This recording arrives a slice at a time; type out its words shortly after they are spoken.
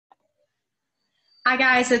Hi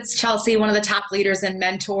guys, it's Chelsea, one of the top leaders and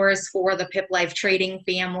mentors for the Pip Life trading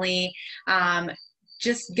family.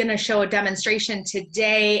 Just gonna show a demonstration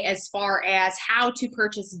today as far as how to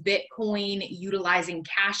purchase Bitcoin utilizing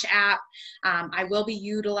Cash App. I will be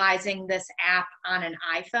utilizing this app on an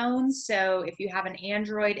iPhone, so if you have an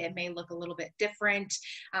Android, it may look a little bit different.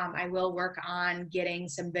 I will work on getting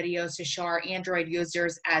some videos to show our Android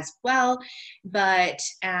users as well, but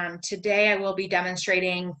today I will be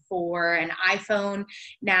demonstrating for an iPhone.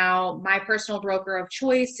 Now, my personal broker of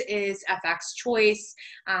choice is FXChoice.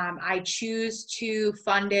 I choose to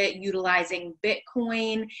fund it utilizing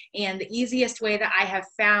Bitcoin, and the easiest way that I have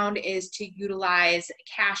found is to utilize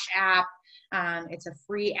Cash App. It's a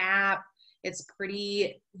free app. It's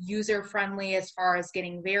pretty user-friendly as far as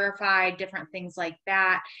getting verified, different things like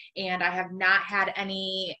that, and I have not had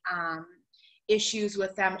any issues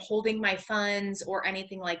with them holding my funds or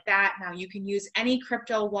anything like that. Now, you can use any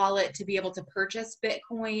crypto wallet to be able to purchase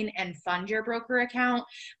Bitcoin and fund your broker account.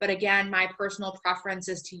 But again, my personal preference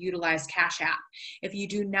is to utilize Cash App. If you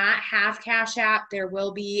do not have Cash App, there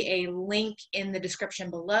will be a link in the description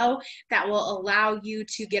below that will allow you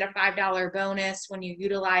to get a $5 bonus when you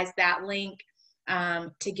utilize that link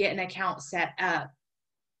to get an account set up.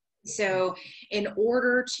 So in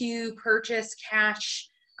order to purchase Cash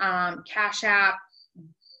App,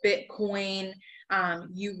 Bitcoin,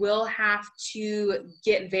 you will have to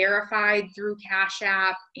get verified through Cash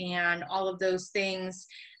App and all of those things.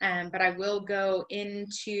 But I will go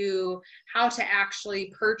into how to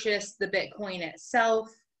actually purchase the Bitcoin itself.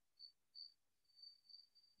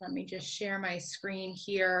 Let me just share my screen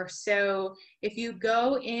here. So if you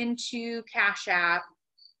go into Cash App,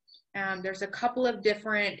 there's a couple of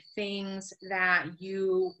different things that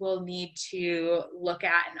you will need to look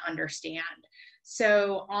at and understand.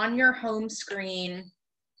 So on your home screen,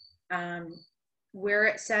 where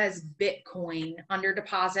it says Bitcoin under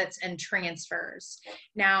deposits and transfers.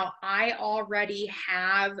 Now, I already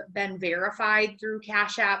have been verified through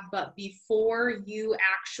Cash App, but before you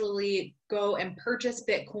actually go and purchase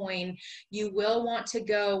Bitcoin, you will want to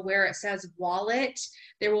go where it says wallet.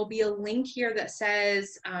 There will be a link here that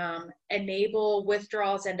says enable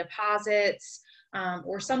withdrawals and deposits.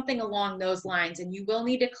 Or something along those lines. And you will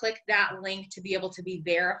need to click that link to be able to be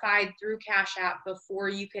verified through Cash App before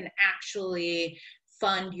you can actually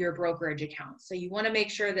fund your brokerage account. So you want to make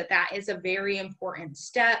sure that that is a very important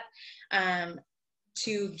step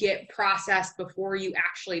to get processed before you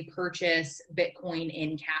actually purchase Bitcoin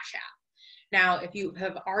in Cash App. Now, if you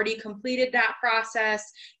have already completed that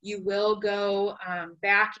process, you will go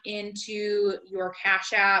back into your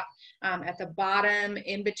Cash App. At the bottom,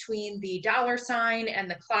 in between the $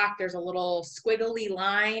 and the clock, there's a little squiggly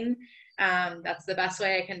line. That's the best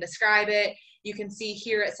way I can describe it. You can see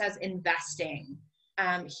here it says investing.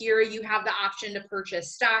 Here you have the option to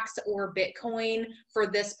purchase stocks or Bitcoin. For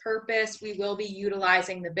this purpose, we will be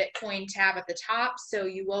utilizing the Bitcoin tab at the top, so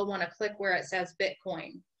you will want to click where it says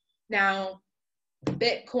Bitcoin. Now,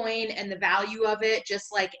 Bitcoin and the value of it,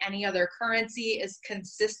 just like any other currency, is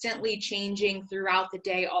consistently changing throughout the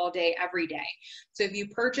day, all day, every day. So if you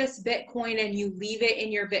purchase Bitcoin and you leave it in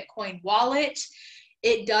your Bitcoin wallet,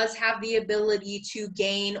 it does have the ability to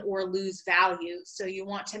gain or lose value. So you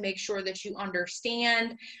want to make sure that you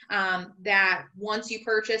understand that once you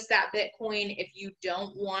purchase that Bitcoin, if you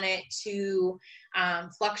don't want it to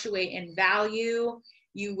fluctuate in value,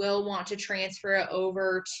 you will want to transfer it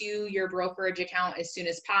over to your brokerage account as soon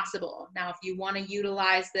as possible. Now, if you want to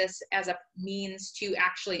utilize this as a means to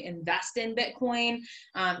actually invest in Bitcoin,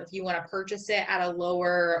 if you want to purchase it at a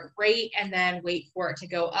lower rate and then wait for it to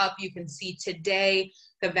go up, you can see today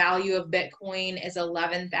the value of Bitcoin is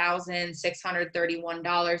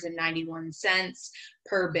 $11,631.91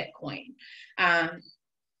 per Bitcoin.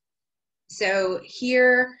 So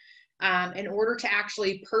here, in order to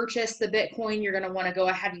actually purchase the Bitcoin, you're going to want to go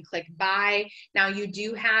ahead and click buy. Now, you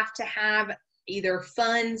do have to have either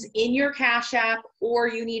funds in your Cash App, or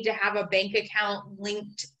you need to have a bank account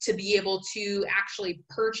linked to be able to actually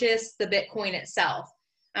purchase the Bitcoin itself.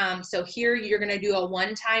 So here you're going to do a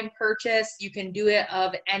one-time purchase. You can do it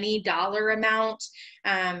of any dollar amount.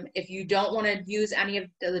 If you don't want to use any of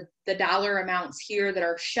the dollar amounts here that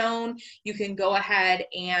are shown, you can go ahead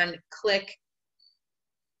and click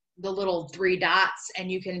the little 3 dots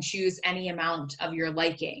and you can choose any amount of your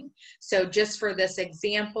liking. So just for this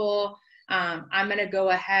example, I'm going to go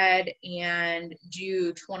ahead and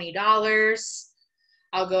do $20.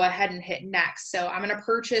 I'll go ahead and hit next. So I'm going to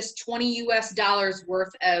purchase $20 US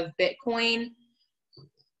worth of Bitcoin.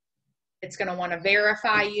 It's going to want to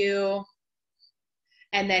verify you.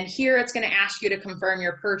 And then here it's going to ask you to confirm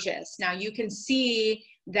your purchase. Now you can see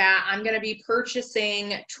that I'm going to be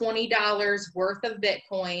purchasing $20 worth of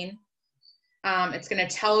Bitcoin. It's going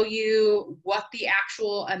to tell you what the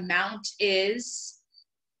actual amount is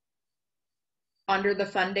under the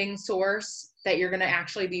funding source that you're going to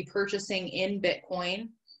actually be purchasing in Bitcoin.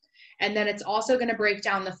 And then it's also going to break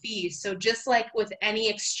down the fees. So just like with any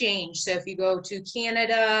exchange, so if you go to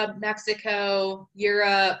Canada, Mexico,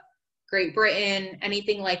 Europe, Great Britain,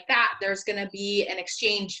 anything like that, there's going to be an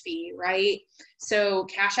exchange fee, right? So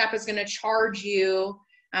Cash App is going to charge you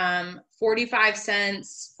 45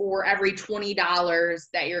 cents for every $20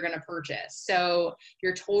 that you're going to purchase. So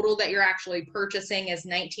your total that you're actually purchasing is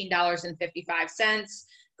 $19.55.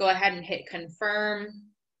 Go ahead and hit confirm,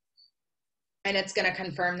 and it's going to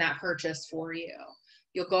confirm that purchase for you.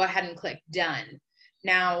 You'll go ahead and click done.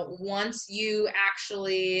 Now, once you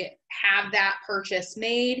actually have that purchase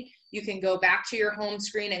made, you can go back to your home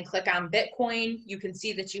screen and click on Bitcoin. You can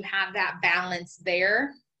see that you have that balance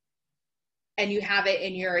there and you have it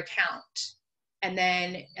in your account. And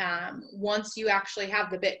then once you actually have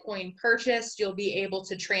the Bitcoin purchased, you'll be able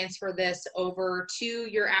to transfer this over to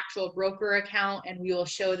your actual broker account, and we will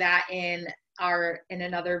show that in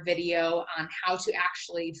another video on how to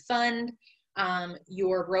actually fund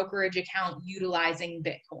your brokerage account utilizing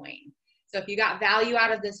Bitcoin. So if you got value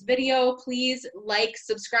out of this video, please like,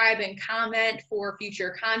 subscribe, and comment for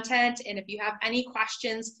future content. And if you have any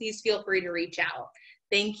questions, please feel free to reach out.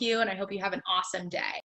 Thank you, and I hope you have an awesome day.